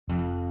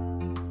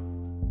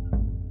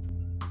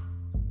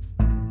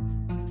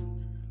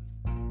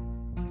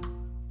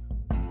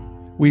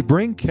We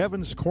bring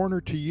Kevin's Corner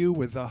to you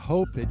with the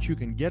hope that you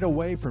can get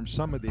away from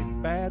some of the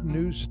bad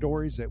news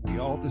stories that we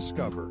all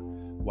discover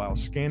while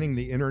scanning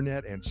the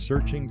internet and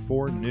searching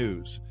for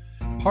news.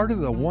 Part of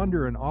the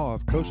wonder and awe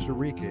of Costa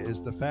Rica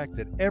is the fact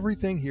that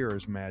everything here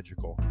is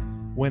magical.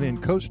 When in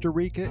Costa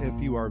Rica,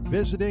 if you are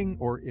visiting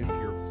or if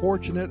you're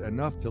fortunate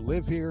enough to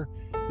live here,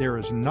 there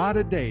is not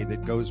a day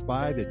that goes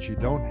by that you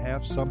don't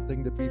have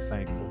something to be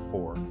thankful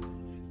for.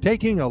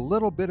 Taking a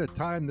little bit of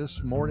time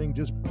this morning,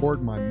 just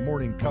poured my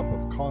morning cup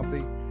of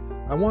coffee,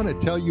 I want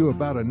to tell you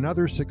about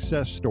another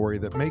success story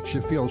that makes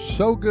you feel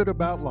so good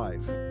about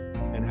life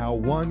and how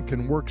one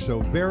can work so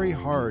very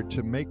hard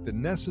to make the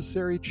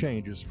necessary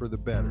changes for the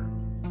better.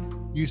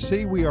 You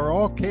see, we are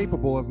all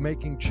capable of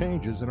making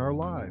changes in our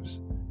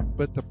lives,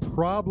 but the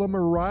problem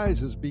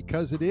arises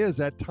because it is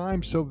at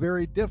times so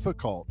very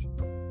difficult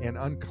and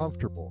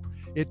uncomfortable.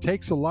 It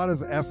takes a lot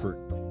of effort.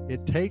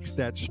 It takes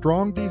that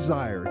strong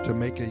desire to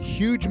make a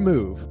huge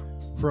move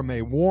from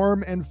a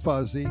warm and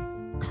fuzzy,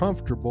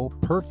 comfortable,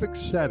 perfect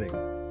setting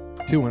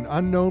to an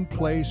unknown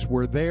place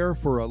where there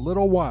for a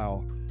little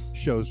while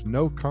shows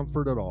no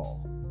comfort at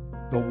all.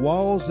 The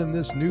walls in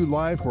this new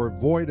life are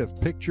void of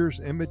pictures,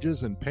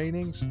 images, and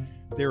paintings.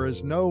 There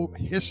is no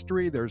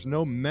history. There's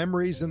no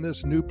memories in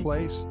this new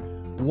place.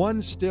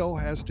 One still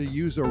has to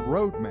use a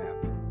road map.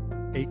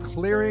 A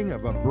clearing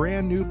of a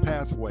brand new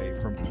pathway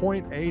from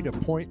point A to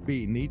point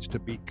B needs to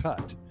be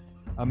cut.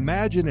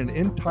 Imagine an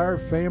entire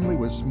family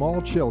with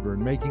small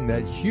children making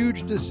that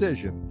huge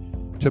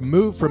decision to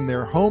move from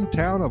their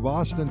hometown of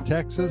Austin,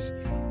 Texas,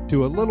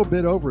 to a little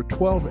bit over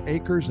 12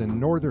 acres in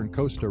northern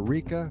Costa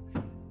Rica.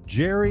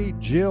 Jerry,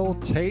 Jill,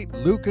 Tate,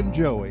 Luke, and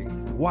Joey.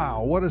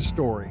 Wow, what a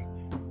story.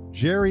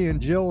 Jerry and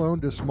Jill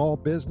owned a small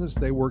business.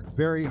 They worked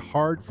very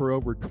hard for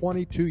over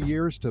 22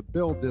 years to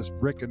build this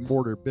brick and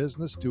mortar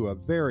business to a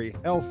very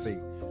healthy,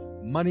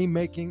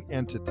 money-making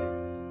entity.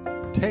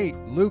 Tate,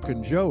 Luke,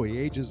 and Joey,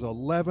 ages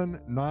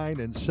 11, 9,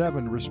 and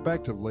 7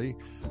 respectively,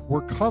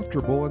 were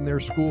comfortable in their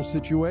school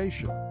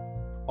situation.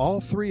 All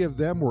three of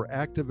them were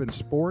active in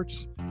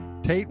sports.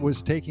 Tate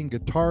was taking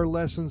guitar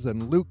lessons,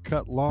 and Luke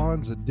cut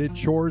lawns and did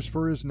chores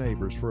for his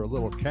neighbors for a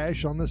little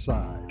cash on the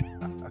side.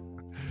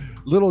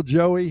 Little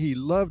Joey, he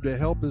loved to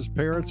help his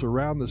parents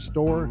around the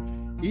store,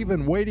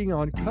 even waiting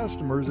on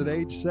customers at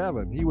age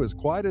 7. He was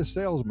quite a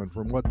salesman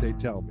from what they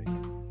tell me.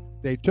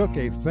 They took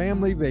a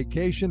family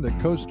vacation to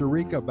Costa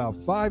Rica about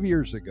 5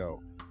 years ago.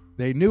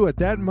 They knew at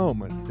that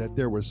moment that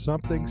there was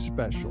something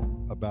special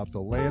about the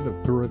land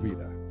of Pura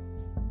Vida.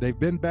 They've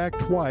been back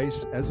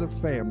twice as a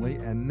family,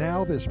 and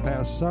now this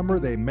past summer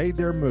they made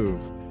their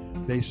move.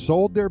 They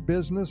sold their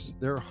business,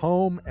 their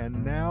home,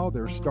 and now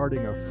they're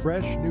starting a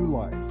fresh new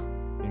life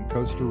in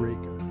Costa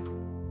Rica.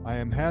 I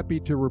am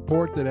happy to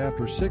report that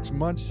after 6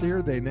 months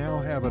here, they now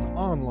have an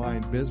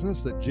online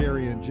business that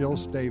Jerry and Jill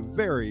stay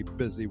very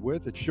busy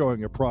with. It's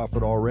showing a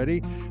profit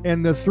already,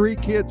 and the 3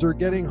 kids are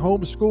getting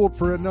homeschooled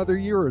for another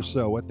year or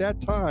so. At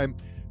that time,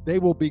 they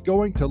will be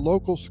going to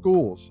local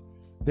schools.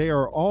 They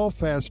are all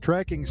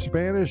fast-tracking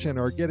Spanish and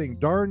are getting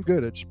darn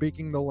good at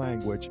speaking the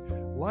language.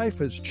 Life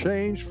has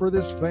changed for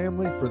this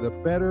family for the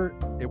better.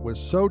 It was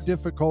so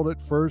difficult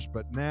at first,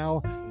 but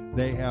now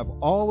they have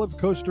all of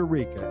Costa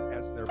Rica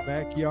as their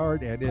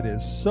backyard, and it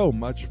is so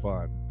much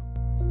fun.